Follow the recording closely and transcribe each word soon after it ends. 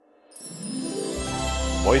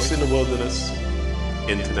Voice in the Wilderness,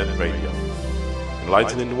 Internet Radio.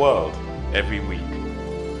 Enlightening the world every week.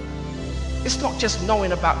 It's not just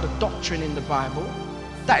knowing about the doctrine in the Bible.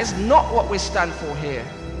 That is not what we stand for here.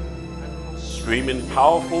 Streaming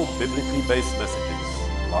powerful, biblically based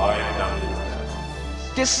messages live down the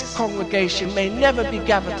internet. This congregation may never be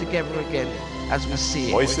gathered together again as we see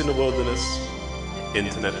it. Voice in the Wilderness,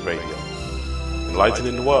 Internet Radio.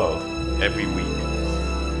 Enlightening the world every week.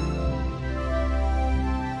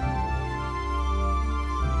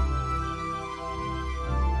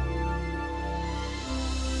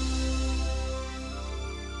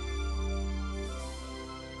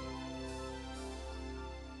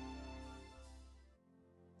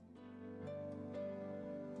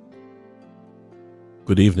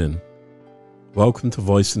 Good evening. Welcome to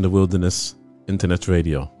Voice in the Wilderness Internet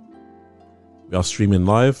Radio. We are streaming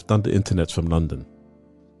live down the internet from London.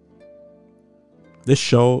 This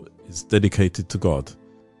show is dedicated to God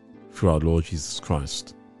through our Lord Jesus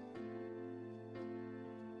Christ.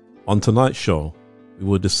 On tonight's show, we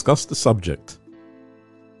will discuss the subject: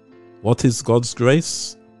 what is God's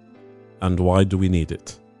grace and why do we need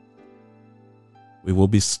it? We will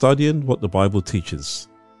be studying what the Bible teaches.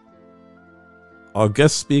 Our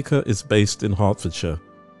guest speaker is based in Hertfordshire,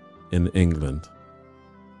 in England.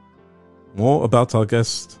 More about our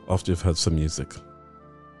guest after you've heard some music.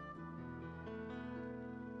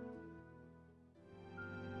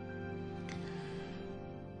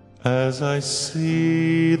 As I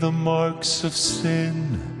see the marks of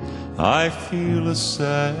sin, I feel a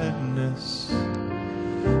sadness.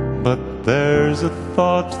 But there's a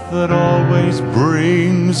thought that always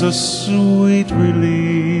brings a sweet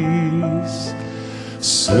release.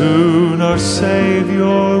 Soon our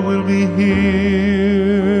Savior will be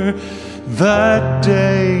here. That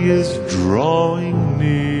day is drawing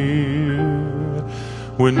near,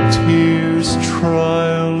 when tears,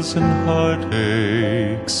 trials, and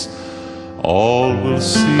heartaches all will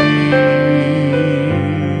cease.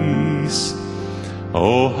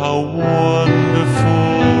 Oh, how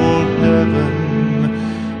wonderful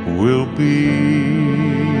heaven will be,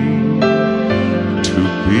 to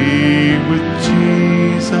be with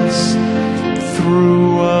Jesus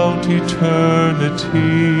throughout eternity.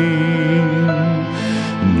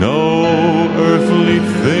 No earthly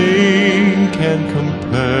thing can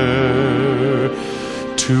compare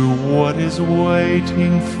to what is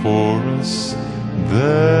waiting for us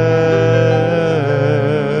there.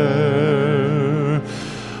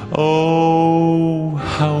 Oh,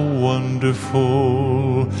 how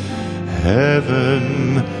wonderful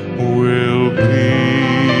heaven will be.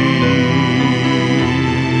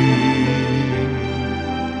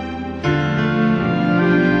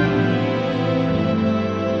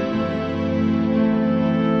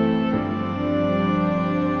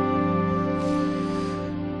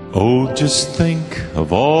 Oh, just think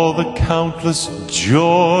of all the countless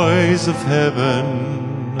joys of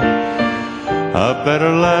heaven. A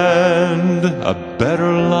better land, a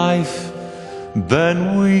better life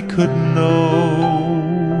than we could know.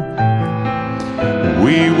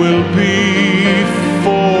 We will be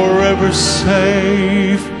forever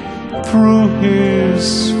safe through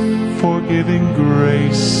His forgiving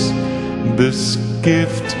grace. This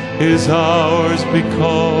gift is ours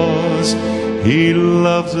because He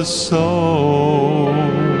loves us so.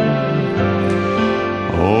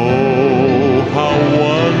 Oh, how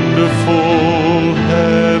wonderful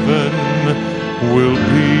heaven will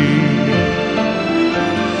be,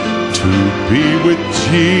 to be with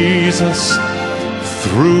Jesus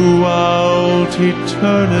throughout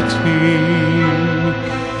eternity.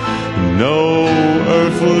 No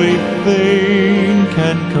earthly thing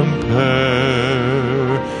can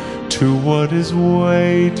compare to what is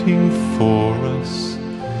waiting for us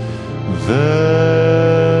there.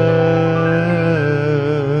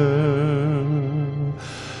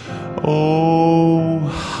 Oh,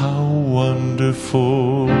 how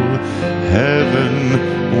wonderful heaven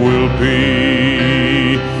will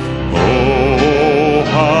be. Oh,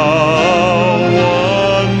 how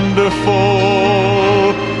wonderful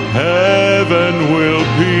heaven will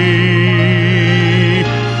be,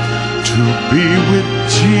 to be with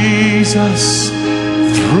Jesus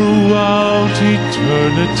throughout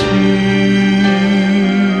eternity.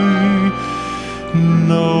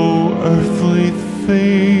 No earthly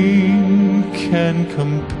thing can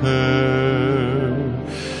compare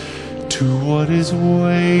to what is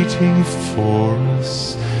waiting for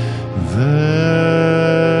us there.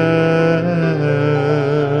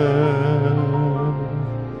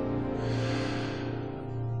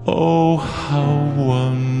 Oh, how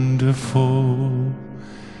wonderful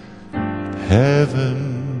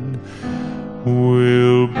heaven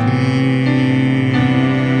will be.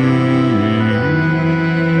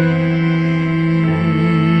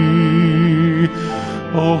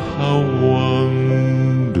 Oh, how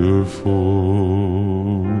wonderful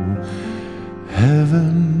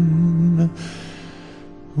heaven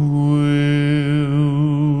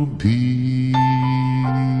will be.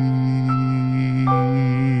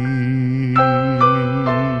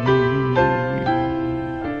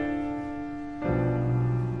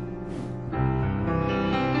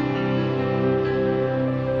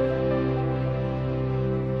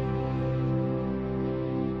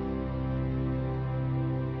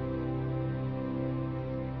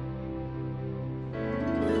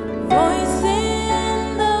 Voice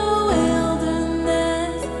in the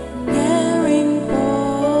wilderness, caring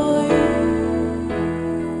for you.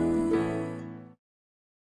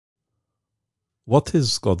 What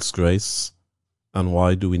is God's grace and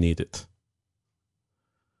why do we need it?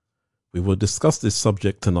 We will discuss this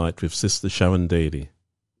subject tonight with Sister Sharon Daly.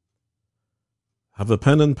 Have a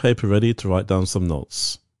pen and paper ready to write down some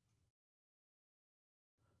notes.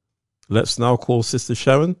 Let's now call Sister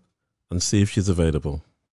Sharon and see if she's available.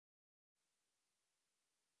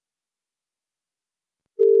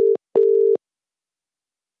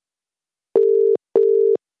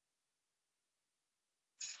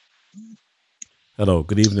 Hello,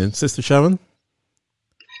 good evening. Sister Sharon?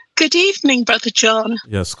 Good evening, Brother John.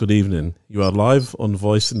 Yes, good evening. You are live on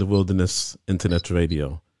Voice in the Wilderness Internet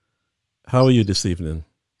Radio. How are you this evening?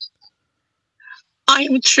 I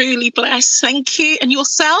am truly blessed, thank you. And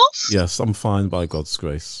yourself? Yes, I'm fine by God's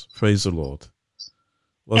grace. Praise the Lord.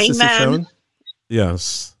 Well, Amen. Sister Sharon?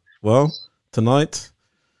 Yes. Well, tonight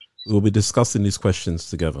we'll be discussing these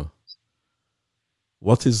questions together.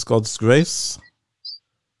 What is God's grace?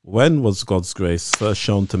 When was God's grace first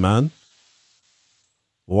shown to man?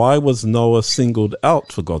 Why was Noah singled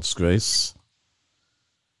out for God's grace?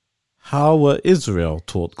 How were Israel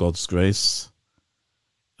taught God's grace?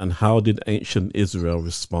 And how did ancient Israel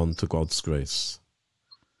respond to God's grace?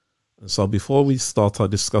 And so before we start our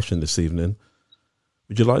discussion this evening,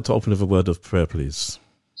 would you like to open with a word of prayer, please?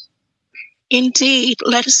 Indeed,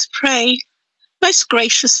 let us pray. Most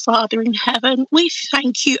gracious Father in heaven, we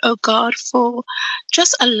thank you, O God, for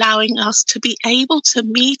just allowing us to be able to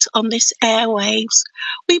meet on this airwaves.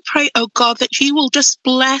 We pray, O God, that you will just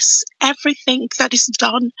bless everything that is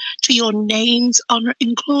done to your name's honor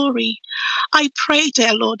and glory. I pray,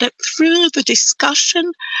 dear Lord, that through the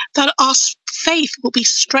discussion that our faith will be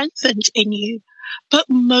strengthened in you. But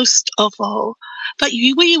most of all, that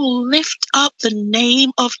we will lift up the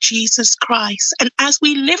name of Jesus Christ. And as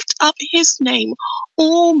we lift up his name,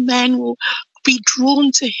 all men will be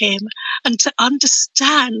drawn to him and to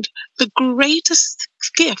understand the greatest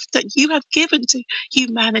gift that you have given to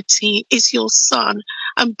humanity is your Son.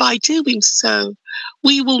 And by doing so,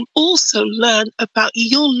 we will also learn about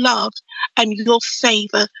your love and your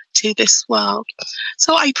favor to this world.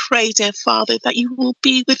 So I pray, dear Father, that you will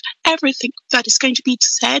be with everything that is going to be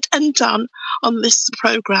said and done on this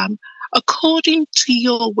program according to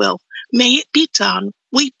your will. May it be done,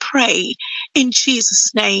 we pray, in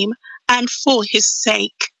Jesus' name and for his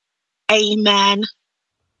sake. Amen.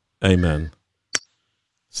 Amen.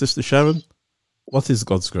 Sister Sharon, what is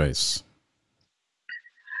God's grace?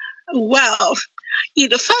 Well,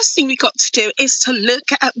 the first thing we got to do is to look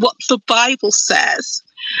at what the Bible says.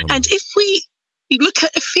 And if we look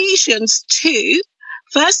at Ephesians 2,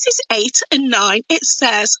 verses 8 and 9, it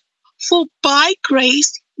says, "For by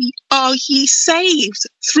grace are ye saved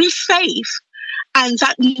through faith, and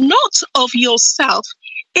that not of yourself,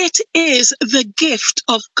 it is the gift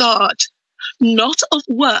of God, not of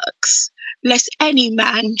works, lest any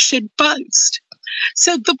man should boast."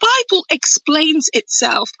 So the Bible explains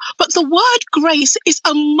itself, but the word grace is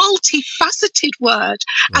a multifaceted word.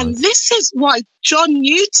 Right. And this is why John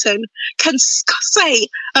Newton can say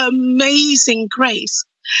amazing grace,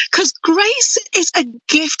 because grace is a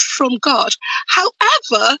gift from God.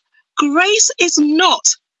 However, grace is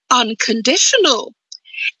not unconditional.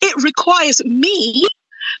 It requires me,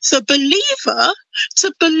 the believer,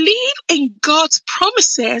 to believe in God's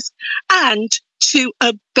promises and to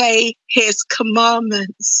obey his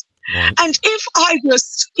commandments. Right. And if I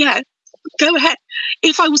was, go ahead.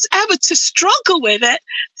 If I was ever to struggle with it,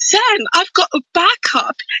 then I've got a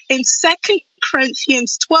backup in 2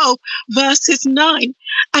 Corinthians 12, verses 9.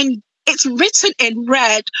 And it's written in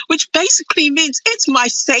red, which basically means it's my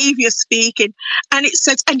Savior speaking. And it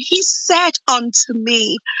says, "And he said unto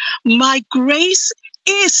me, my grace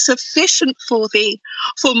is sufficient for thee,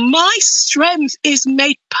 for my strength is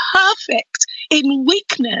made perfect in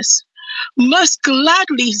weakness. Most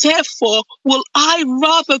gladly, therefore, will I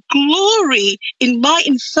rather glory in my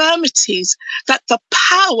infirmities, that the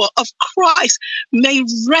power of Christ may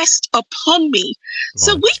rest upon me.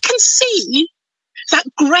 So Right. we can see that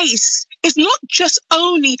grace is not just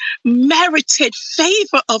only merited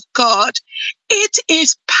favor of God, it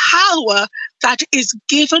is power that is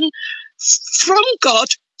given from God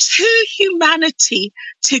to humanity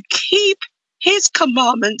to keep his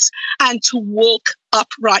commandments and to walk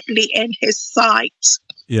uprightly in his sight.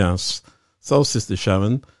 Yes. So, Sister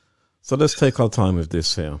Sharon, so let's take our time with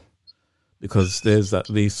this here, because there's at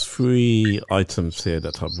least 3 items here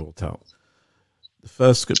that I brought out. The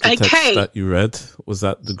first scripture text Okay. that you read was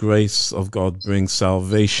that the grace of God brings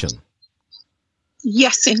salvation,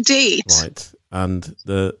 Yes, indeed. right? And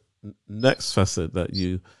the next facet that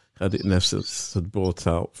you had in essence had brought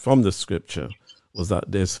out from the scripture was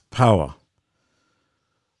that there's power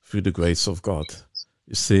through the grace of God.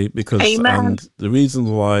 You see, because Amen. and the reason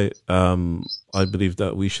why I believe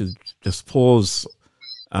that we should just pause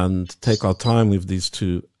and take our time with these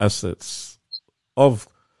 2 assets of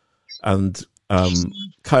and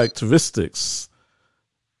characteristics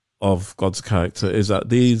of God's character is that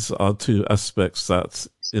these are 2 aspects that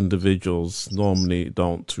individuals normally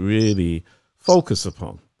don't really focus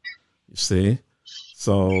upon. You see,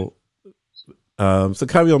 so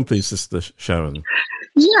carry on, please, Sister Sharon.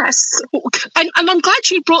 Yes, and I'm glad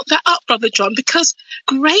you brought that up, Brother John, because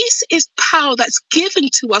grace is power that's given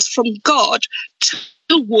to us from God to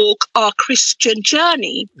walk our Christian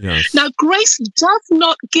journey. Yes. Now, grace does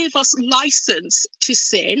not give us license to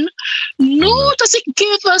sin, nor does it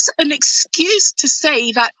give us an excuse to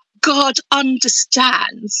say that God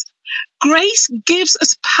understands. Grace gives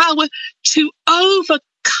us power to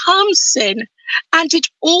overcome sin, and it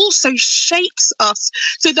also shapes us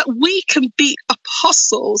so that we can be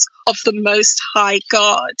apostles of the Most High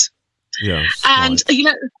God. Yes. And right. you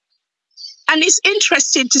know, and it's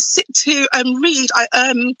interesting to sit to and read.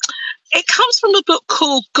 It comes from a book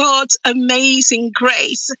called God's Amazing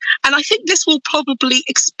Grace, and I think this will probably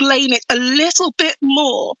explain it a little bit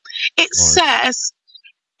more. It says,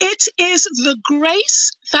 "It is the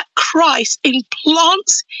grace that Christ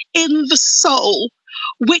implants in the soul,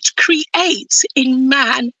 which creates in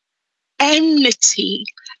man enmity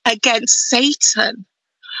against Satan.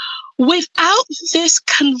 Without this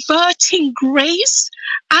converting grace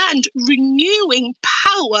and renewing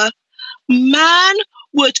power, man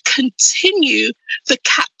would continue the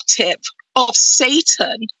captive of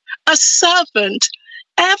Satan, a servant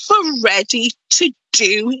ever ready to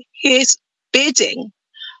do his bidding.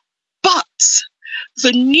 But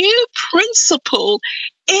the new principle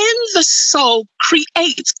in the soul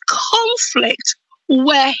creates conflict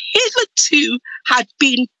where hitherto had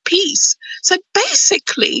been peace." So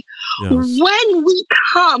basically, when we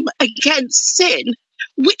come against sin,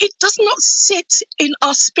 it does not sit in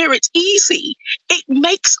our spirit easy. It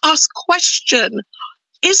makes us question,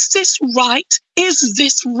 is this right? Is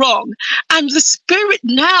this wrong? And the Spirit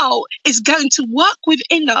now is going to work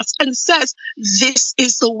within us and says, this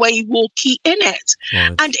is the way, walk ye in it.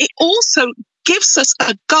 Right. And it also gives us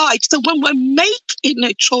a guide. So when we're making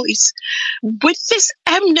a choice with this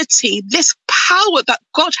enmity, this power that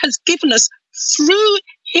God has given us through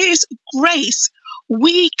his grace,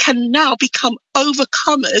 we can now become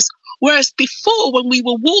overcomers. Whereas before, when we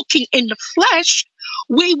were walking in the flesh,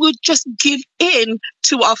 we would just give in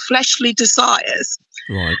to our fleshly desires.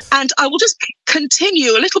 Right. And I will just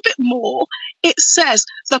continue a little bit more. It says,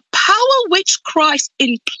 the power which Christ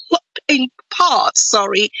imparts,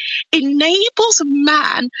 enables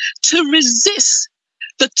man to resist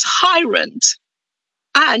the tyrant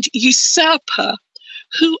and usurper.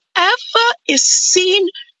 Whoever is seen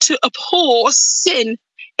to abhor sin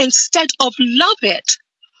instead of love it,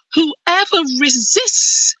 whoever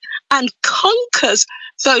resists and conquers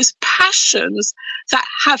those passions that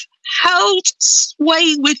have held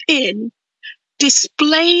sway within,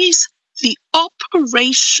 displays the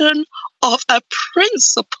operation of a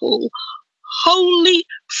principle wholly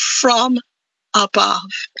from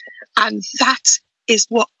above. And that is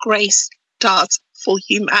what grace does for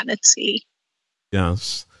humanity.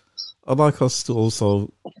 Yes. I'd like us to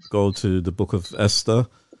also go to the book of Esther,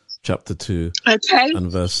 chapter 2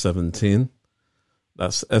 and verse 17.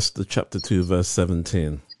 That's Esther chapter 2, verse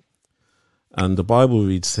 17. And the Bible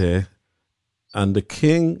reads here, "And the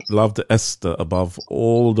king loved Esther above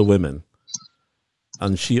all the women,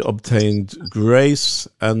 and she obtained grace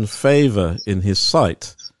and favor in his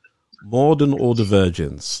sight more than all the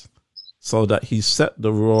virgins, so that he set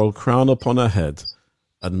the royal crown upon her head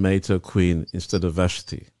and made her queen instead of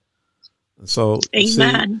Vashti." And so,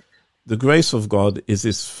 Amen. the grace of God is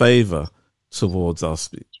his favor towards us,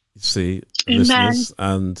 you see, listeners.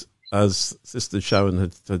 And as Sister Sharon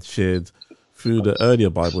had shared through the earlier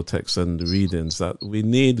Bible texts and the readings, that we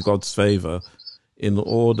need God's favor in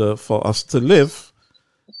order for us to live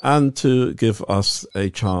and to give us a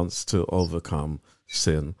chance to overcome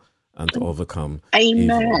sin and to overcome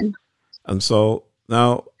evil. And so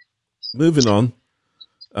now, moving on,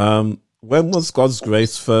 when was God's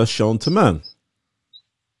grace first shown to man?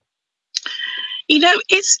 You know,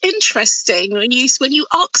 it's interesting when you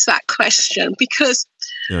ask that question, because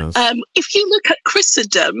Yes. if you look at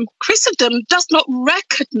Christendom does not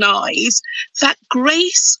recognize that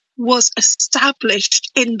grace was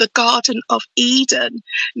established in the Garden of Eden.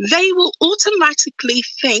 They will automatically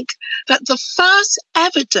think that the first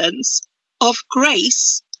evidence of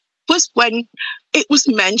grace was when it was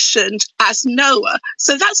mentioned as Noah.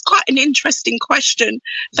 So that's quite an interesting question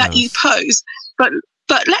that you pose.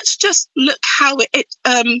 But let's just look how it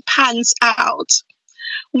pans out.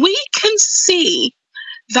 We can see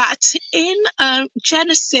that in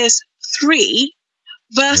Genesis 3,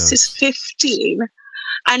 verses 15,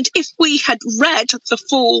 and if we had read the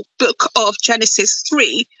full book of Genesis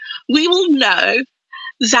 3, we will know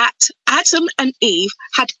that Adam and Eve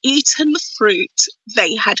had eaten the fruit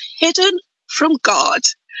they had hidden from God.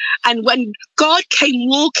 And when God came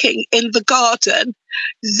walking in the garden,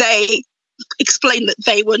 they explained that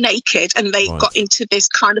they were naked, and they got into this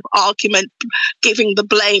kind of argument, giving the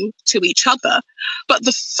blame to each other. But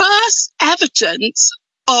the first evidence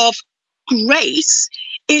of grace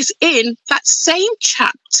is in that same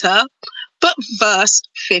chapter, but verse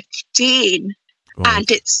 15. And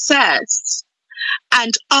it says,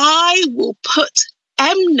 "And I will put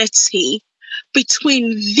enmity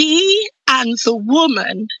between thee and the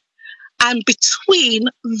woman, and between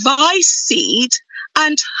thy seed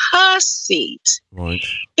and her seed.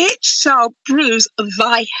 It shall bruise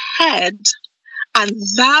thy head, and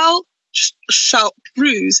thou shalt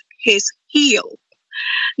bruise his heel."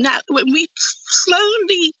 Now, when we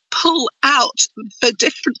slowly pull out the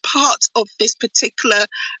different parts of this particular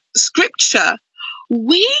scripture,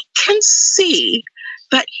 we can see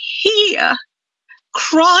that here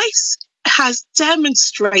Christ has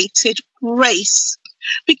demonstrated grace,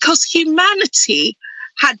 because humanity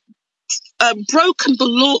had broken the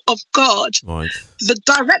law of God. The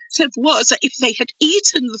directive was that if they had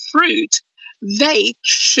eaten the fruit, they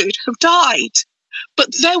should have died. But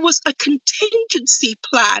there was a contingency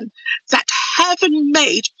plan that heaven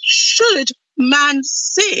made. Should man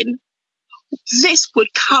sin, this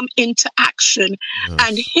would come into action.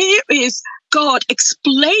 And here is God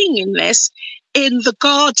explaining this in the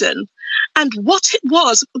garden. And what it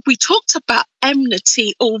was, we talked about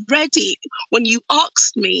enmity already when you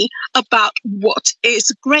asked me about what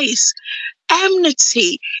is grace.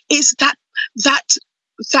 Enmity is that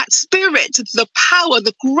spirit, the power,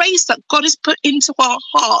 the grace that God has put into our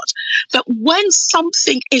heart, that when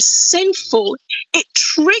something is sinful, it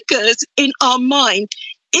triggers in our mind,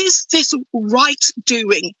 is this right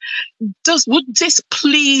doing? Would this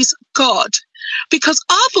please God? Because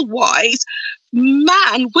otherwise,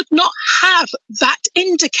 man would not have that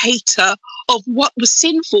indicator of what was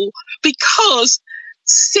sinful, because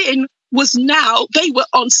sin was now, they were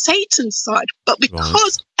on Satan's side. But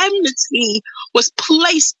because enmity was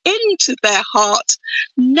placed into their heart,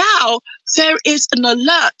 now there is an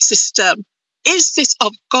alert system. Is this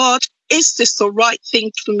of God? Is this the right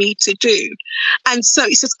thing for me to do? And so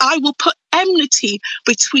he says, I will put enmity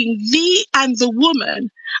between thee and the woman,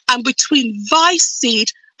 and between thy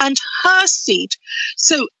seed and her seed.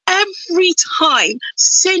 So every time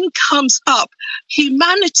sin comes up,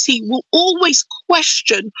 humanity will always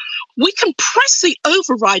question. We can press the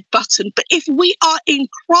override button, but if we are in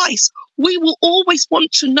Christ, we will always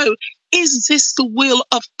want to know, is this the will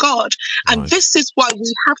of God? And this is why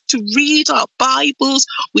we have to read our Bibles,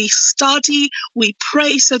 we study, we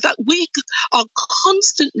pray, so that we are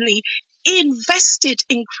constantly invested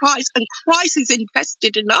in Christ, and Christ is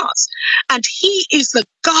invested in us, and he is the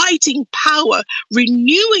guiding power,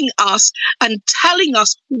 renewing us and telling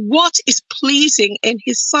us what is pleasing in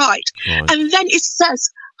his sight. And then it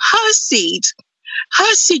says her seed,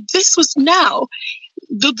 this was now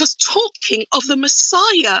the talking of the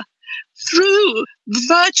Messiah through the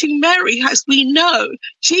Virgin Mary. As we know,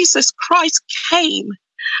 Jesus Christ came,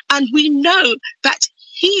 and we know that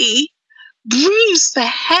he bruised the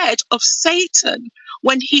head of Satan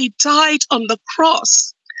when he died on the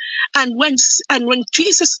cross. And when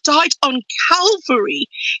Jesus died on Calvary,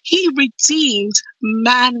 he redeemed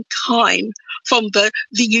mankind from the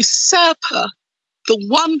usurper, the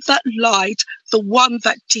one that lied, the one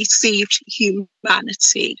that deceived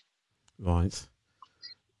humanity. Right.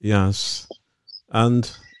 Yes. And,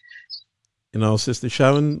 Sister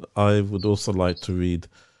Sharon, I would also like to read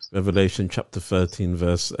Revelation chapter 13,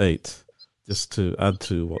 verse 8, just to add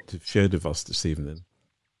to what you've shared with us this evening.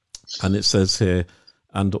 And it says here,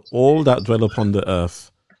 and all that dwell upon the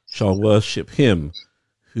earth shall worship him,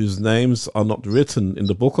 whose names are not written in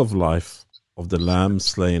the book of life of the Lamb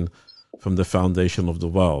slain from the foundation of the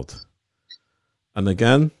world. And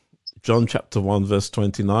again, John chapter 1, verse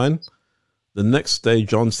 29, the next day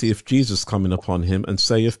John seeth Jesus coming upon him, and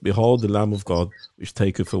saith, Behold, the Lamb of God, which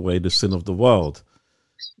taketh away the sin of the world.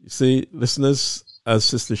 You see, listeners, as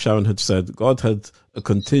Sister Sharon had said, God had a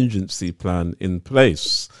contingency plan in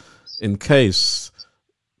place in case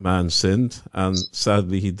man sinned, and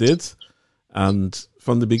sadly he did. And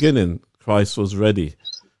from the beginning, Christ was ready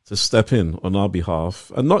to step in on our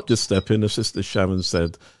behalf, and not just step in, as Sister Sharon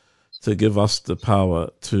said, to give us the power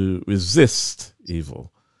to resist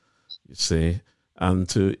evil, you see, and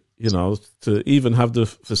to even have the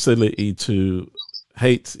facility to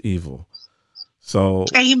hate evil. So,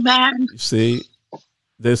 Amen. you see,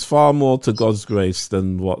 there's far more to God's grace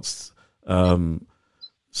than what's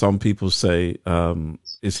some people say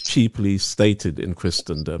is cheaply stated in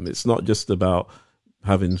Christendom. It's not just about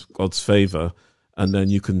having God's favor and then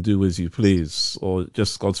you can do as you please, or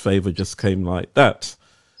just God's favor just came like that,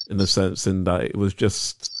 in a sense, in that it was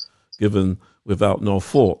just given without no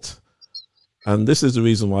fault. And this is the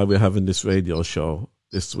reason why we're having this radio show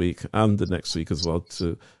this week and the next week as well,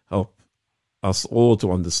 to help us all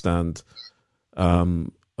to understand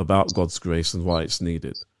about God's grace and why it's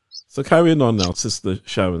needed. So carrying on now, Sister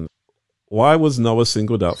Sharon, why was Noah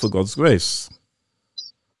singled out for God's grace?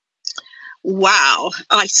 Wow,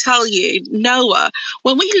 I tell you, Noah,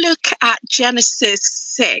 when we look at Genesis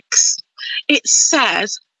 6, it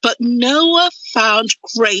says, but Noah found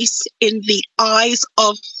grace in the eyes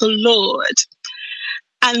of the Lord.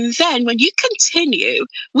 And then when you continue,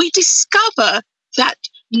 we discover that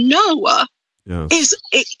Noah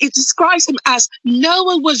it describes him as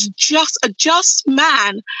Noah was just a just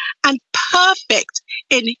man and perfect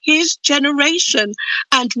in his generation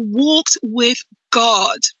and walked with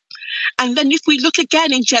God. And then if we look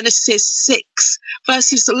again in Genesis 6,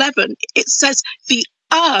 verses 11, it says, the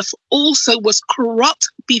earth also was corrupt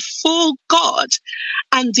before God,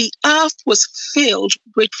 and the earth was filled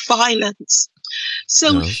with violence.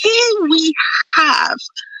 So here we have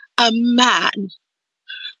a man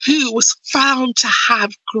who was found to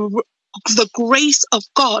have the grace of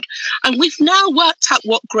God. And we've now worked out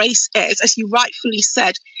what grace is. As you rightfully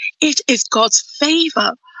said, it is God's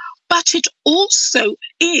favor, but it also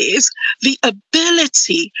is the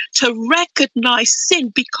ability to recognize sin,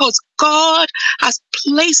 because God has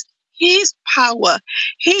placed his power,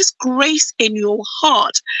 his grace in your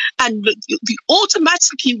heart. And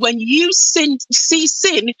automatically when you see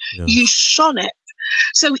sin, you shun it.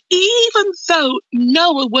 So even though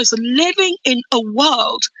Noah was living in a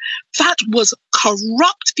world that was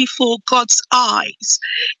corrupt before God's eyes,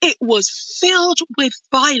 it was filled with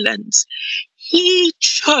violence, he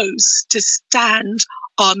chose to stand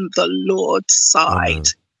on the Lord's side.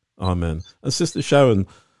 Amen. And Sister Sharon,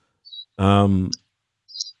 how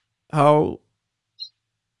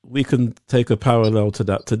we can take a parallel to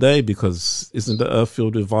that today, because isn't the earth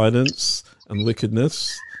filled with violence and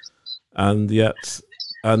wickedness? And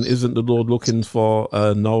isn't the Lord looking for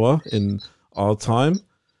Noah in our time?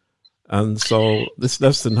 And so this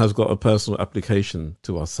lesson has got a personal application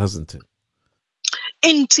to us, hasn't it?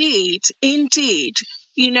 Indeed, indeed.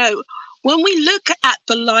 You know, when we look at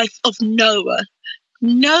the life of Noah,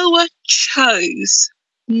 Noah chose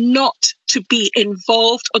not to be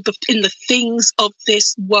involved in the things of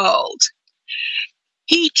this world.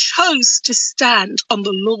 He chose to stand on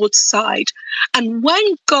the Lord's side. And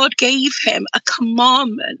when God gave him a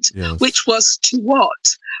commandment, which was to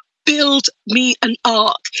what? Build me an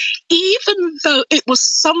ark. Even though it was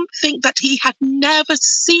something that he had never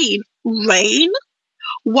seen, rain.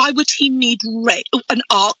 Why would he need an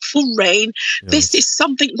ark for rain? This is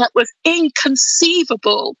something that was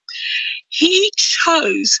inconceivable. He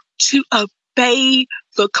chose to obey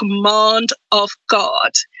the command of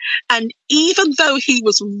God. And even though he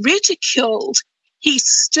was ridiculed, he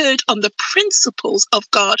stood on the principles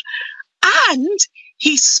of God, and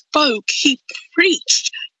he spoke, he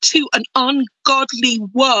preached to an ungodly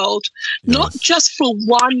world, not just for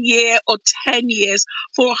 1 year or 10 years,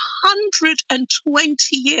 for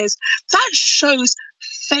 120 years. That shows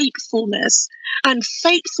faithfulness, and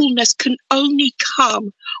faithfulness can only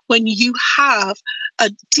come when you have a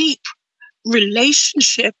deep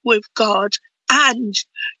relationship with God and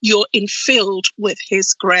you're infilled with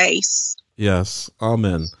his grace. Yes,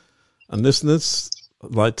 amen. And listeners,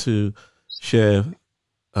 I'd like to share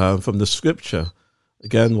from the scripture,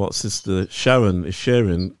 again, what Sister Sharon is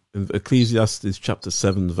sharing in Ecclesiastes chapter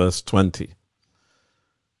 7, verse 20.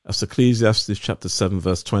 That's Ecclesiastes chapter 7,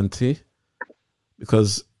 verse 20,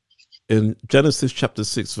 because in Genesis chapter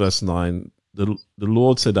 6, verse 9, the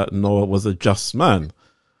Lord said that Noah was a just man.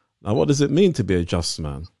 Now, what does it mean to be a just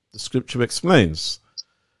man? The scripture explains,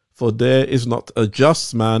 for there is not a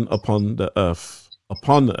just man upon the earth,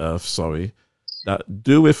 that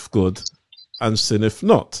doeth good and sinneth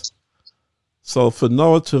not. So for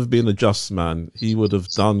Noah to have been a just man, he would have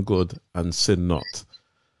done good and sinned not.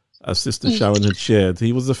 As Sister Sharon had shared,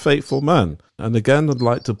 he was a faithful man. And again, I'd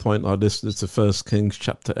like to point our listeners to 1 Kings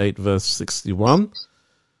chapter 8, verse 61,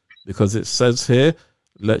 because it says here,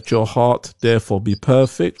 let your heart therefore be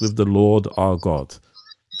perfect with the Lord our God,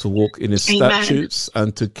 to walk in his Amen. statutes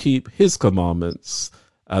and to keep his commandments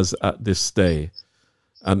as at this day.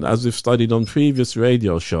 And as we've studied on previous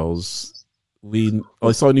radio shows,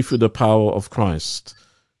 it's only through the power of Christ,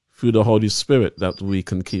 through the Holy Spirit, that we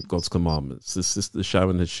can keep God's commandments. This Sister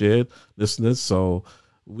Sharon has shared, listeners. So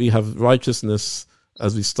we have righteousness,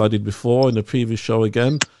 as we studied before in the previous show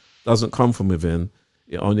again, doesn't come from within.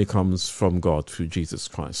 It only comes from God through Jesus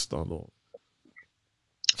Christ, our Lord.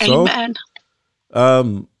 Amen.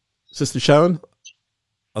 So, Sister Sharon,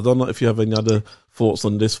 I don't know if you have any other thoughts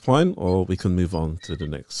on this point, or we can move on to the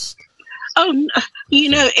next.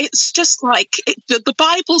 It's just like the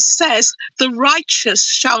Bible says, the righteous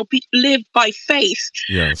shall live by faith.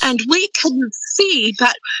 Yes. And we can see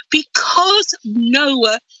that because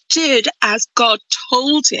Noah did as God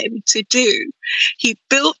told him to do, he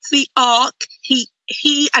built the ark, he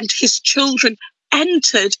and his children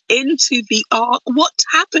entered into the ark. What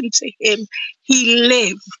happened to him? He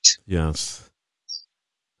lived. Yes.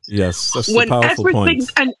 Yes, that's When a powerful everything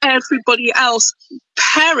point. and everybody else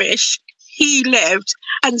perished, he lived.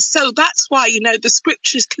 And so that's why, the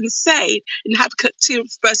scriptures can say in Habakkuk 2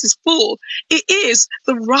 verses 4, it is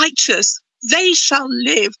the righteous, they shall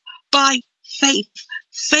live by faith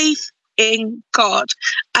in God.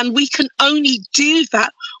 And we can only do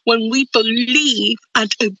that when we believe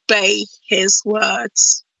and obey his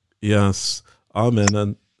words. Yes. Amen.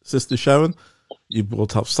 And Sister Sharon, you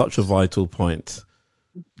brought up such a vital point.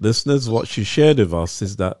 Listeners, what she shared with us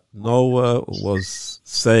is that Noah was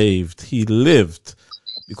saved. He lived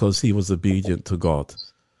because he was obedient to God.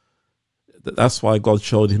 That's why God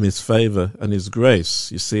showed him his favor and his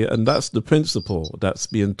grace, you see. And that's the principle that's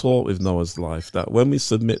being taught with Noah's life, that when we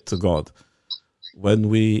submit to God, when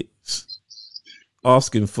we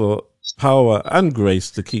ask him for power and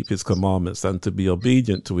grace to keep his commandments and to be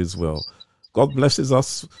obedient to his will, God blesses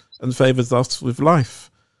us and favors us with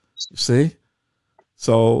life, you see.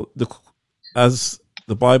 So as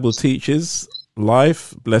the Bible teaches,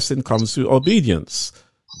 life, blessing comes through obedience.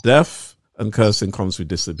 Death and cursing comes through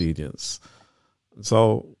disobedience. And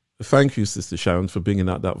so thank you, Sister Sharon, for bringing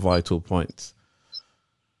out that vital point.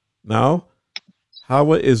 Now, how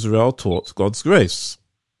were Israel taught God's grace?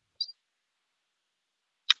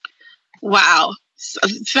 Wow.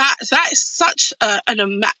 That is such a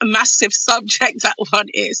massive subject, that one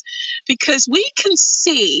is, because we can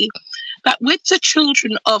see that with the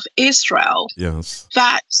children of Israel, Yes,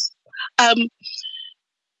 that, the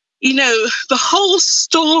whole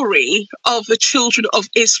story of the children of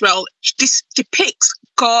Israel depicts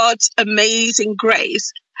God's amazing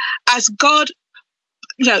grace as God,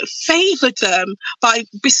 favored them by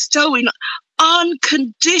bestowing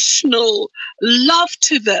unconditional love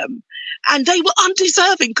to them. And they were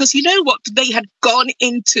undeserving because you know what? They had gone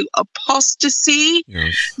into apostasy.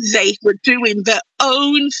 yes, They were doing their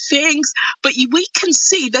own things. But we can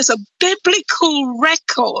see there's a biblical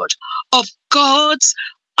record of God's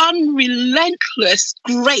unrelentless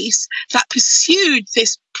grace that pursued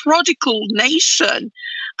this prodigal nation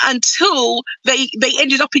until they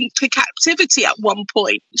ended up into captivity at one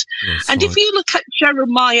point. yes, And if you look at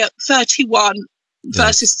Jeremiah 31,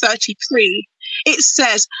 verses 33, it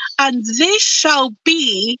says, and this shall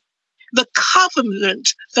be the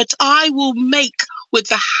covenant that I will make with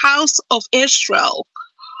the house of Israel.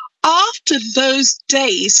 After those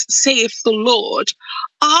days, saith the Lord,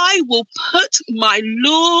 I will put my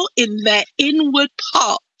law in their inward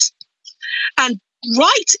part and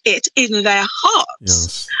write it in their hearts.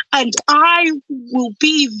 yes, And I will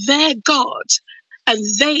be their God, and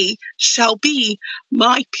they shall be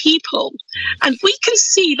my people. And we can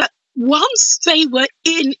see that once they were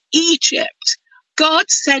in Egypt, God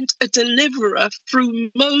sent a deliverer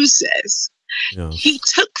through Moses. yes, He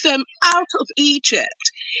took them out of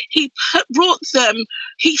Egypt. He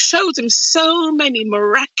showed them so many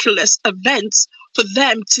miraculous events for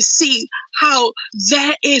them to see how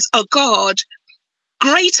there is a God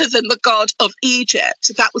greater than the God of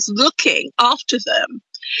Egypt that was looking after them.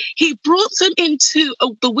 He brought them into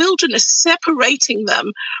the wilderness, separating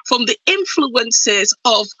them from the influences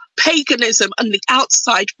of paganism and the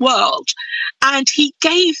outside world. And he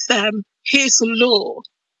gave them his law.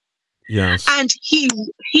 Yes. And he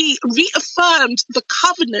reaffirmed the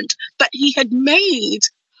covenant that he had made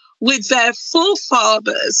with their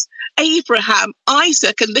forefathers, Abraham,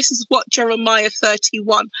 Isaac, and this is what Jeremiah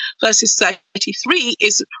 31 verses 33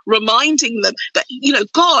 is reminding them that,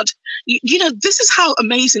 God, this is how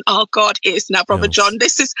amazing our God is now, Brother Yes. John.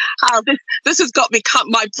 This is how this has got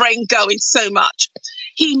my brain going so much.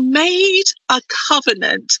 He made a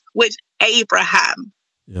covenant with Abraham.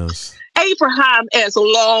 Yes. Abraham is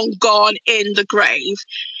long gone in the grave.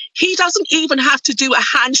 He doesn't even have to do a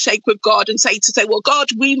handshake with God and say, well, God,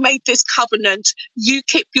 we made this covenant. You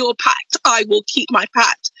keep your pact. I will keep my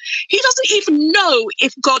pact. He doesn't even know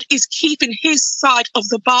if God is keeping his side of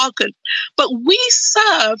the bargain. But we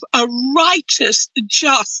serve a righteous,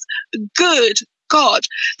 just, good God,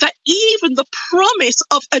 that even the promise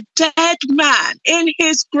of a dead man in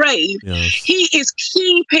his grave, Yes. he is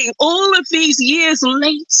keeping all of these years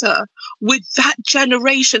later with that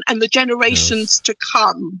generation and the generations to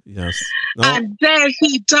come. Yes. No. And there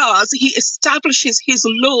he establishes his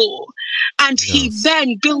law, and he Yes.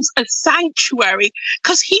 then builds a sanctuary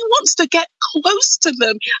because he wants to get close to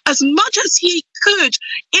them as much as he could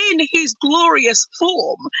in his glorious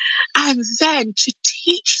form, and then to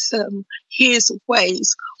teach them his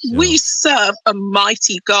ways. Yes. We serve a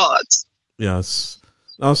mighty God. Yes.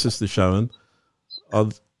 Now, Sister Sharon,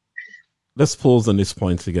 let's pause on this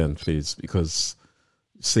point again, please, because,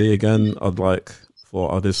 see, again, I'd like for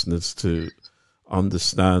our listeners to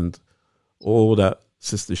understand all that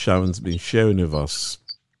Sister Sharon's been sharing with us,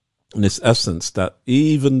 in this essence that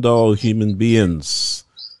even though human beings,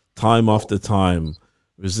 time after time,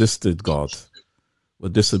 resisted God, were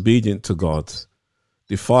disobedient to God,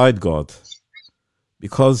 defied God,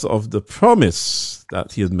 because of the promise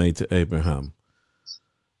that he had made to Abraham,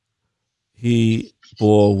 he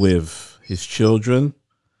bore with his children,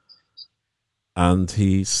 and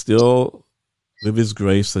he still, with his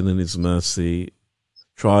grace and in his mercy,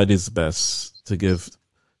 tried his best to give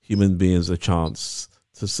human beings a chance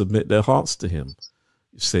to submit their hearts to him.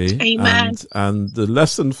 You see? Amen. And the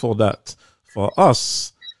lesson for that, for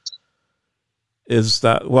us, is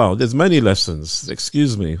that, well, there's many lessons,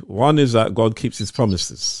 excuse me. One is that God keeps his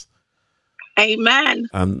promises. Amen.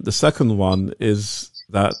 And the second one is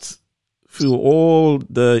that through all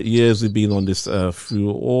the years we've been on this earth,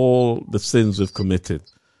 through all the sins we've committed,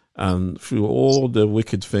 and through all the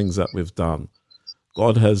wicked things that we've done,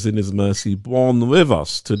 God has in his mercy borne with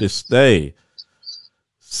us to this day,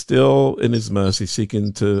 still in his mercy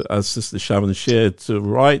seeking to, as Sister Sharon shared, to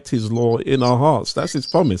write his law in our hearts. That's his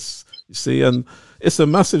promise, you see, and it's a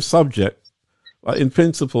massive subject. But in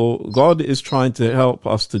principle, God is trying to help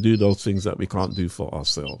us to do those things that we can't do for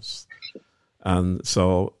ourselves. And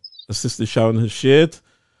so, as Sister Sharon has shared,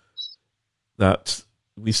 that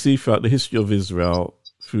we see throughout the history of Israel,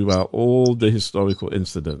 throughout all the historical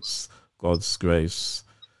incidents, God's grace.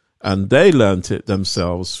 And they learnt it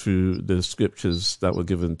themselves through the scriptures that were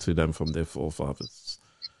given to them from their forefathers.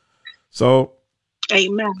 So,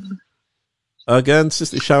 Amen. again,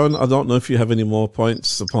 Sister Sharon, I don't know if you have any more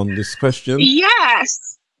points upon this question.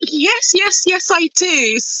 Yes, I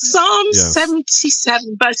do. Psalm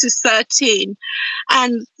 77, verses 13.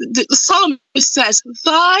 And the psalmist says,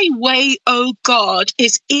 "Thy way, O God,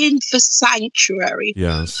 is in the sanctuary."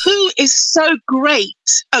 Yes. Who is so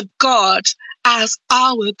great a God as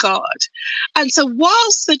our God? And so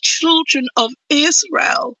whilst the children of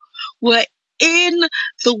Israel were in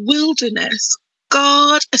the wilderness,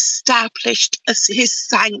 God established his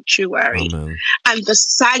sanctuary. Amen. And the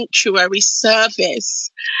sanctuary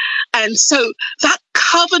service. And so that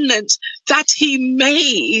covenant that he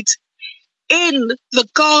made in the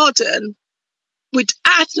garden with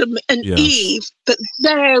Adam and Yes. Eve, that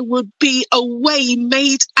there would be a way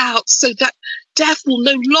made out so that death will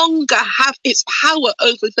no longer have its power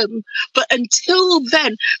over them. But until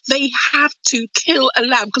then, they have to kill a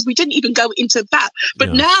lamb, because we didn't even go into that. But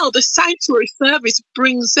Yes. now the sanctuary service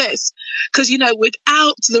brings this, because,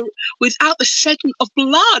 without the shedding of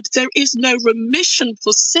blood, there is no remission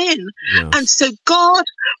for sin. Yes. And so God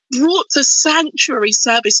brought the sanctuary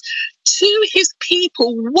service to his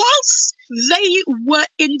people whilst they were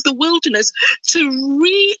in the wilderness to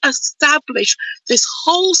re-establish this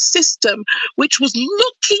whole system, which was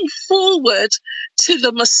looking forward to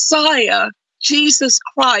the Messiah Jesus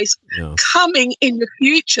Christ Yes. coming in the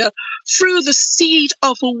future through the seed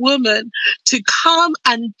of a woman to come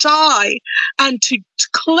and die and to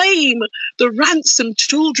claim the ransomed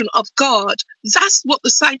children of God. That's what the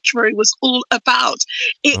sanctuary was all about.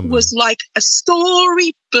 It Amen. was like a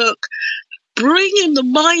storybook bringing the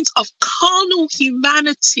minds of carnal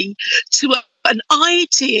humanity to an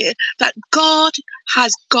idea that God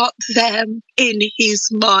has got them in his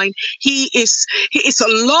mind. It's a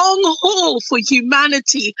long haul for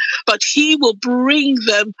humanity, but he will bring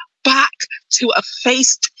them back to a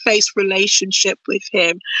face-to-face relationship with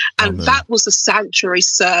him. And Amen. that was a sanctuary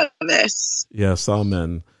service. Yes,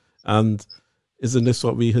 amen. And isn't this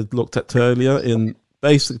what we had looked at earlier in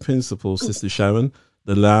basic principles, Sister Sharon?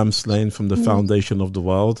 The lamb slain from the foundation of the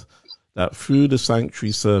world, that through the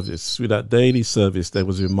sanctuary service, through that daily service, they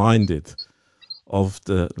was reminded of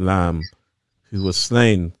the lamb who was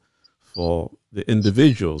slain for the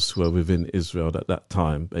individuals who were within Israel at that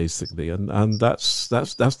time, basically. And that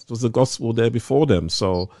was the gospel there before them.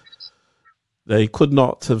 So they could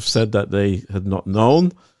not have said that they had not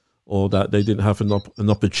known or that they didn't have an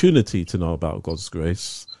opportunity to know about God's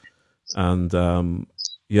grace. And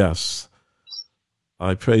yes,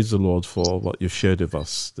 I praise the Lord for what you've shared with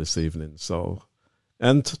us this evening. So,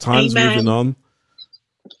 and time's Amen. moving on.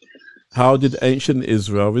 How did ancient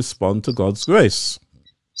Israel respond to God's grace?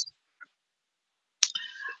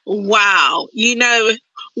 Wow. You know,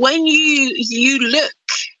 when you look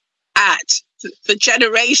at the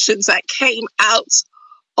generations that came out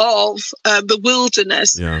of the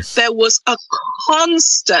wilderness, Yes. there was a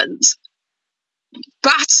constant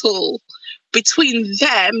battle between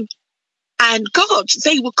them and God.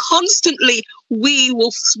 They were constantly, we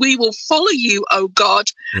will follow you, oh God.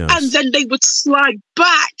 Yes. And then they would slide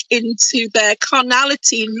back into their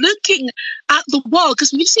carnality, looking at the world.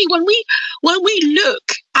 Because you see, when we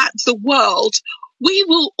look at the world, we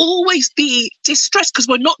will always be distressed because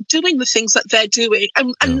we're not doing the things that they're doing.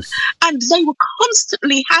 And they were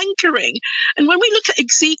constantly hankering. And when we look at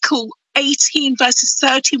Ezekiel 18 verses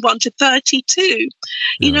 31 to 32,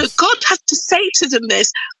 you know, God had to say to them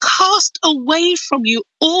this: cast away from you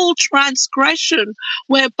all transgression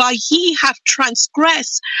whereby ye have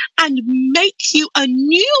transgressed, and make you a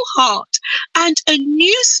new heart and a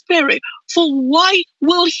new spirit. For why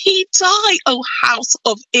will he die, O house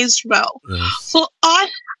of Israel? Yes. For I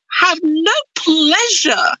have no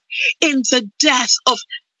pleasure in the death of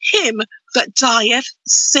him that dieth,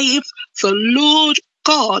 save the Lord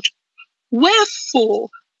God. Wherefore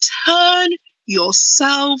turn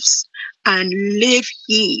yourselves and live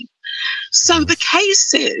ye. So the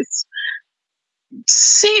case is,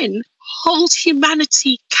 sin holds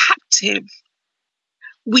humanity captive.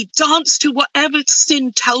 We dance to whatever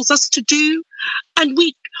sin tells us to do, and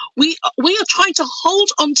we are trying to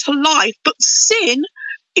hold on to life, but sin,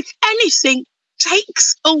 if anything,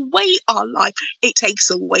 takes away our life. It takes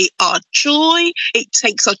away our joy. It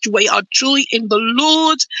takes away our joy in the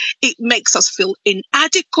Lord. It makes us feel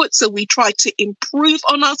inadequate, so we try to improve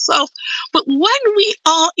on ourselves. But when we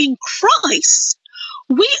are in Christ,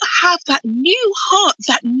 we have that new heart,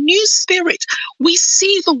 that new spirit. We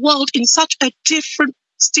see the world in such a different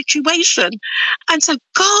situation. And so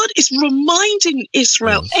God is reminding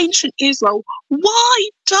Israel, ancient Israel, why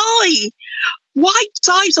die? Why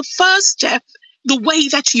die the first death the way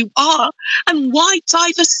that you are? And why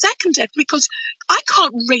die the second death? Because I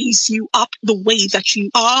can't raise you up the way that you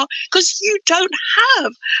are, because you don't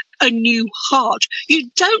have a new heart. You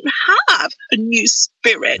don't have a new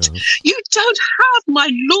spirit. You don't have my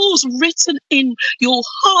laws written in your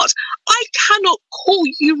heart. I cannot call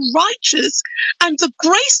you righteous. And the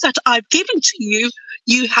grace that I've given to you,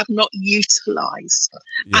 you have not utilized.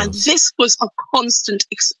 And this was a constant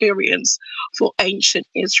experience for ancient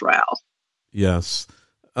Israel. Yes.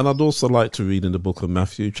 And I'd also like to read in the book of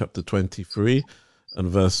Matthew, chapter 23 and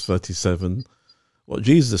verse 37, what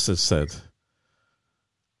Jesus has said.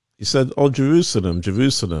 He said, O Jerusalem,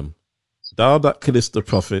 Jerusalem, thou that killest the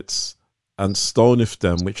prophets and stonest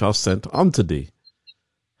them which are sent unto thee,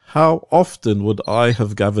 how often would I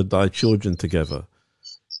have gathered thy children together,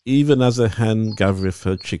 even as a hen gathereth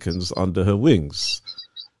her chickens under her wings,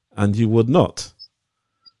 and you would not.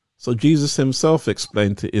 So Jesus himself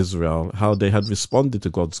explained to Israel how they had responded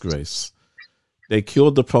to God's grace. They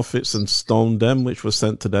killed the prophets and stoned them which were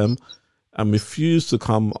sent to them, and refused to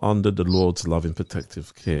come under the Lord's loving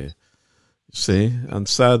protective care. You see, and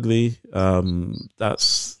sadly,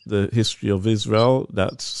 that's the history of Israel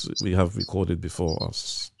that we have recorded before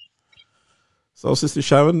us. So, Sister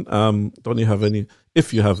Sharon,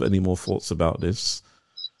 if you have any more thoughts about this?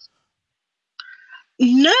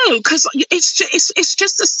 No, because it's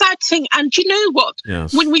just a sad thing. And you know what?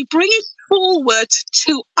 Yes. When we bring it forward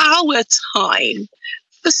to our time,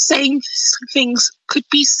 the same things could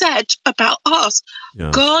be said about us.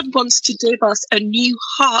 Yes. God wants to give us a new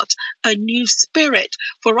heart, a new spirit,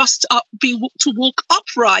 for us to walk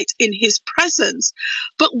upright in His presence.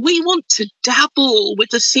 But we want to dabble with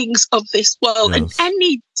the things of this world, Yes. and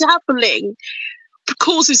any dabbling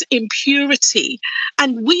causes impurity.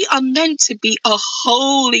 And we are meant to be a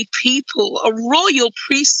holy people, a royal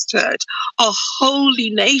priesthood, a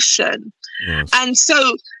holy nation. Yes. And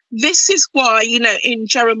so this is why, in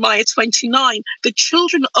Jeremiah 29, the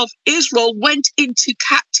children of Israel went into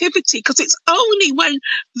captivity, because it's only when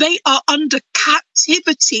they are under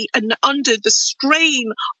captivity and under the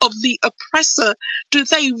strain of the oppressor do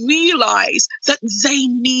they realize that they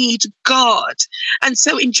need God. And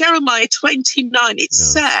so in Jeremiah 29, it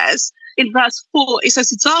says, in verse 4, it says,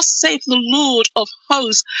 "Thus saith the Lord of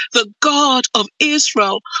hosts, the God of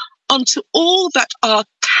Israel, unto all that are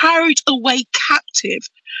carried away captive,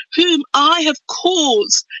 whom I have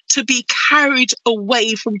caused to be carried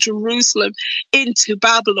away from Jerusalem into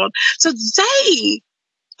Babylon." So they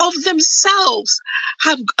of themselves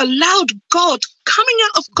have allowed God, coming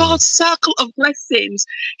out of God's circle of blessings,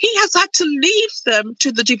 He has had to leave them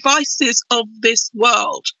to the devices of this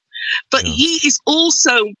world. But He is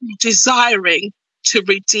also desiring to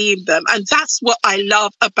redeem them. And that's what I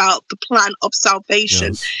love about the plan of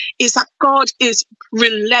salvation, is that God is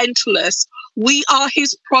relentless. We are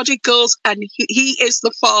His prodigals, and he is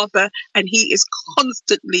the Father, and He is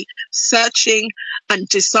constantly searching and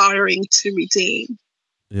desiring to redeem.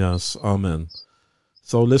 Yes, amen.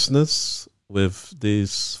 So listeners, with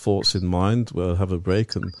these thoughts in mind, we'll have a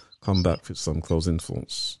break and come back with some closing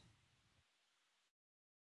thoughts.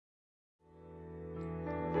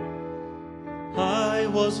 I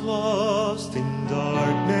was lost in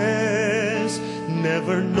darkness,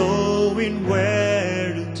 never knowing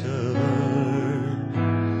where to turn.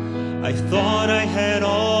 I thought I had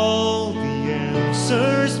all the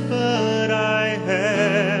answers, but I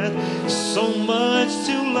had so much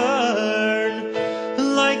to learn.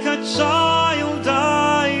 Like a child,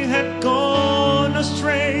 I had gone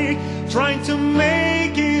astray, trying to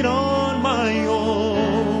make it on my own.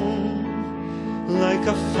 Like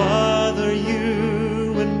a father,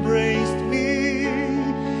 you embraced me,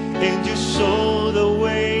 and you showed the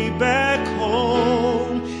way back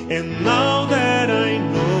home. And now that I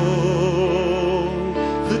know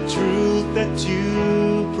the truth that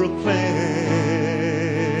you proclaim,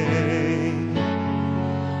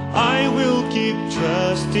 I will keep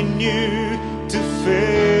trusting you to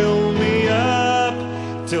fill me up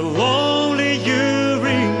till only you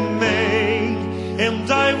remain.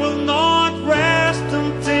 And I will not rest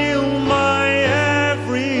until my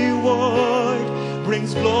every word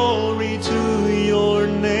brings glory to your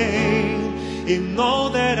name. In all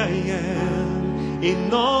that I am,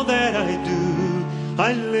 in all that I do,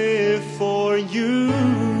 I live for you.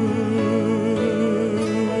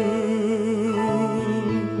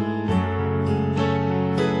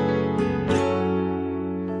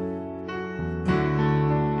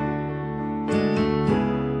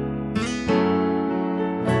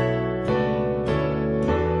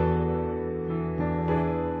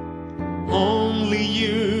 Only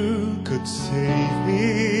you could save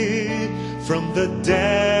me from the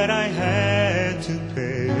debt I had to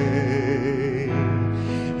pay.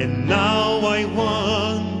 And now I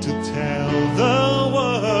want to tell the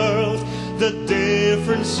world the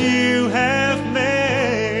difference you have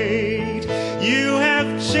made. You have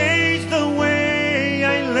changed the way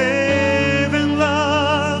I live and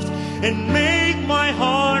loved, and make my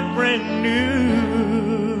heart brand new.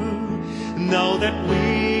 Now that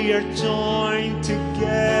we are joined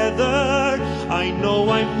together, I know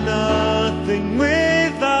I'm nothing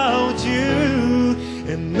without you.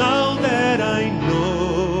 And now that I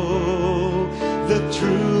know the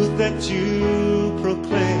truth that you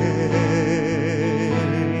proclaim,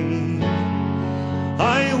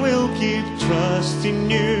 I will keep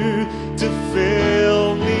trusting you to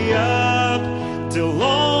fill me up till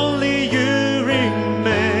only you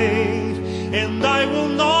remain. And I will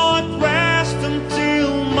not rest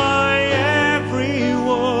until my every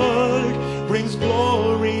word brings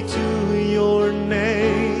glory to your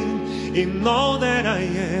name. In all that I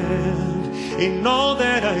am, in all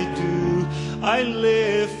that I do, I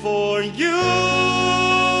live for you.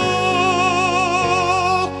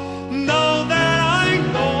 Now that I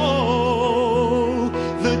know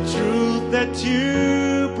the truth that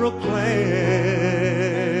you proclaim,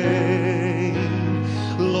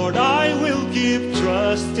 Lord, I will keep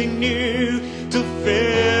trusting you to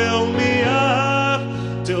fill me up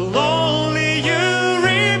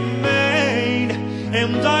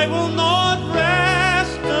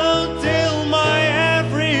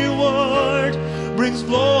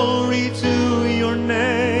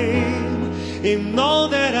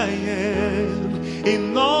I am,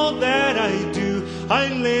 in all that I do, I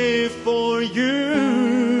live for you.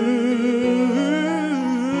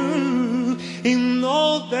 In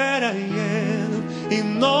all that I am,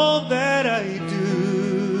 in all that I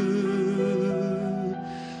do,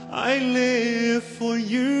 I live for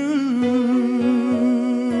you.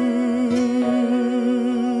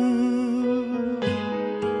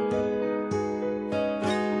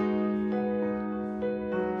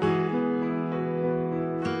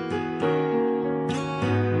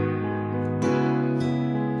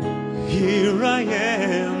 Here I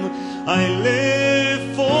am, I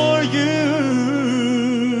live for you.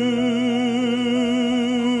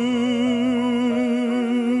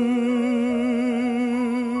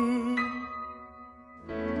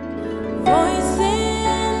 Voice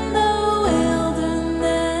in the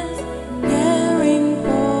wilderness, caring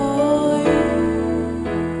for you.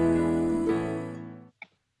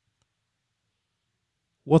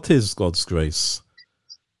 What is God's grace,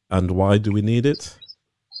 and why do we need it?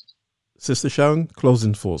 Sister Sharon,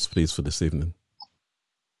 closing thoughts, please, for this evening.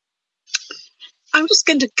 I'm just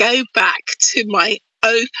going to go back to my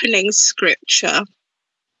opening scripture.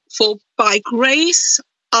 For by grace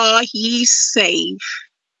are ye saved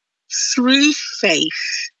through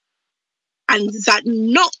faith, and that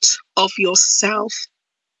not of yourself,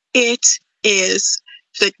 it is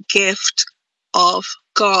the gift of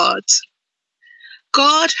God.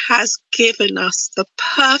 God has given us the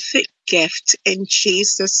perfect gift in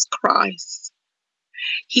Jesus Christ.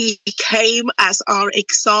 He came as our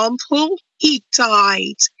example. He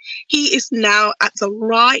died. He is now at the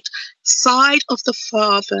right side of the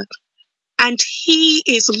Father, and he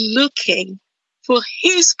is looking for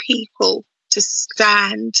his people to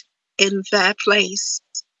stand in their place.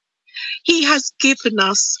 He has given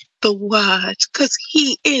us the word because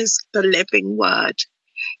he is the living word.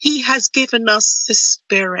 He has given us the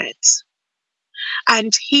Spirit,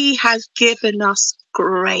 and he has given us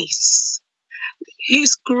grace.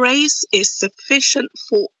 His grace is sufficient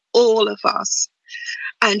for all of us,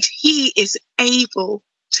 and he is able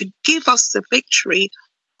to give us the victory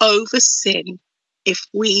over sin if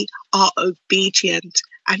we are obedient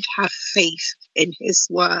and have faith in his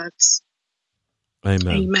words. Amen.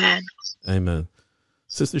 Amen. Amen.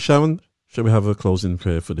 Sister Sharon, shall we have a closing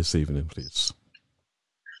prayer for this evening, please?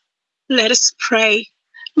 Let us pray.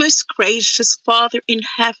 Most gracious Father in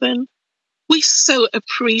heaven, we so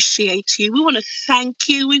appreciate you. We want to thank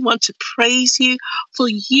you. We want to praise you, for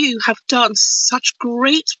you have done such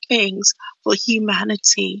great things for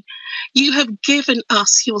humanity. You have given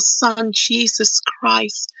us your Son, Jesus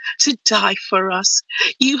Christ, to die for us.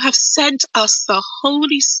 You have sent us the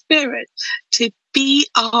Holy Spirit to be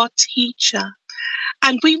our teacher.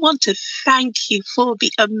 And we want to thank you for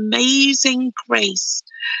the amazing grace,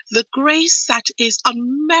 the grace that is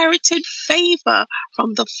unmerited favor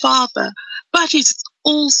from the Father, but it's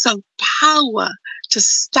also power to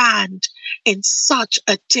stand in such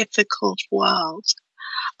a difficult world.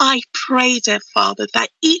 I pray, dear Father, that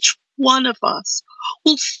each one of us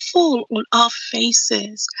will fall on our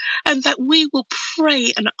faces and that we will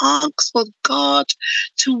pray and ask for God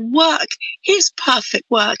to work his perfect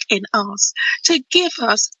work in us, to give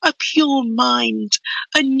us a pure mind,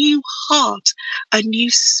 a new heart, a new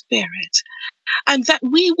spirit, and that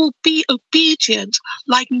we will be obedient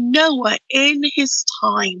like Noah in his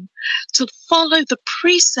time to follow the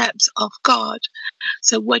precepts of God.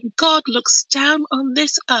 So when God looks down on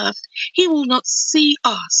this earth, he will not see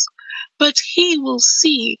us, but he will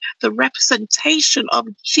see the representation of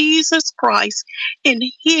Jesus Christ in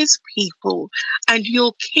his people, and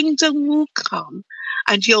your kingdom will come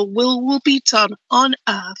and your will be done on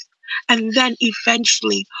earth. And then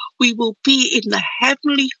eventually we will be in the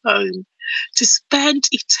heavenly home to spend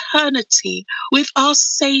eternity with our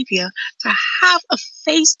Savior, to have a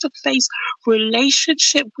face-to-face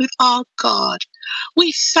relationship with our God.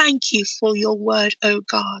 We thank you for your word, O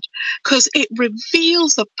God, because it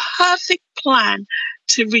reveals a perfect plan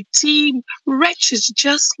to redeem wretches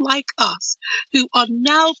just like us, who are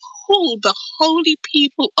now called the holy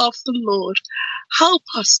people of the Lord. Help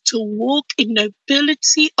us to walk in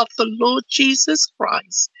nobility of the Lord Jesus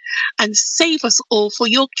Christ and save us all for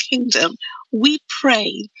your kingdom. We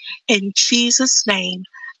pray in Jesus' name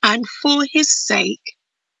and for his sake.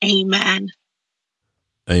 Amen.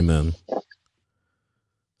 Amen.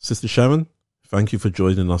 Sister Sharon, thank you for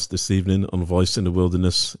joining us this evening on Voice in the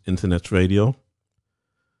Wilderness Internet Radio.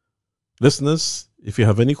 Listeners, if you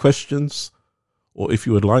have any questions or if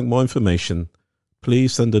you would like more information,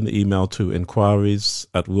 please send an email to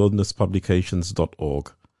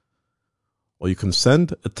inquiries@wildernesspublications.org, or you can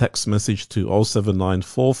send a text message to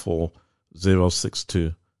 07944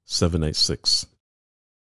 062 786.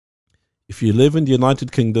 If you live in the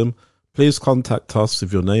United Kingdom, please contact us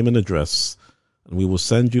with your name and address, and we will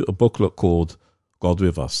send you a booklet called God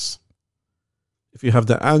With Us. If you have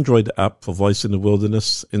the Android app for Voice in the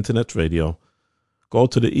Wilderness Internet Radio, go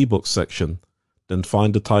to the ebook section, then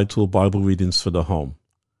find the title Bible Readings for the Home.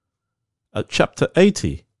 At chapter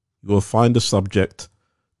 80, you will find the subject,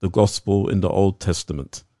 The Gospel in the Old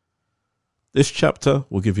Testament. This chapter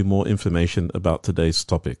will give you more information about today's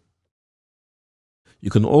topic. You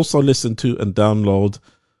can also listen to and download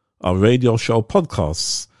our radio show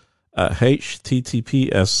podcasts at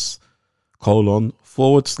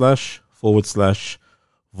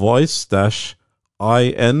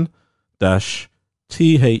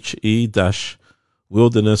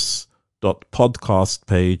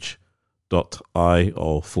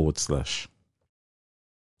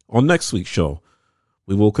On next week's show,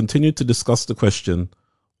 we will continue to discuss the question,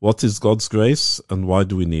 what is God's grace and why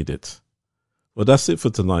do we need it? Well, that's it for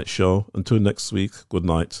tonight's show. Until next week, good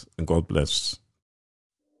night and God bless.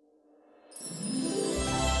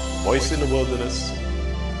 Voice in the Wilderness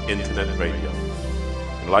Internet Radio.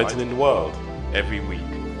 Enlightening the world every week.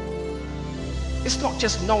 It's not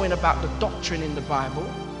just knowing about the doctrine in the Bible.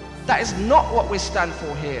 That is not what we stand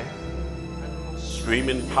for here.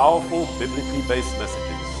 Streaming powerful biblically based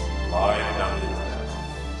messages live down the internet.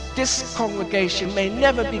 This congregation may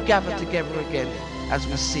never be gathered together again as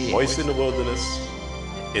we see it. Voice in the Wilderness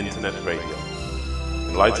Internet Radio.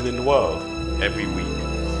 Enlightening the world every week.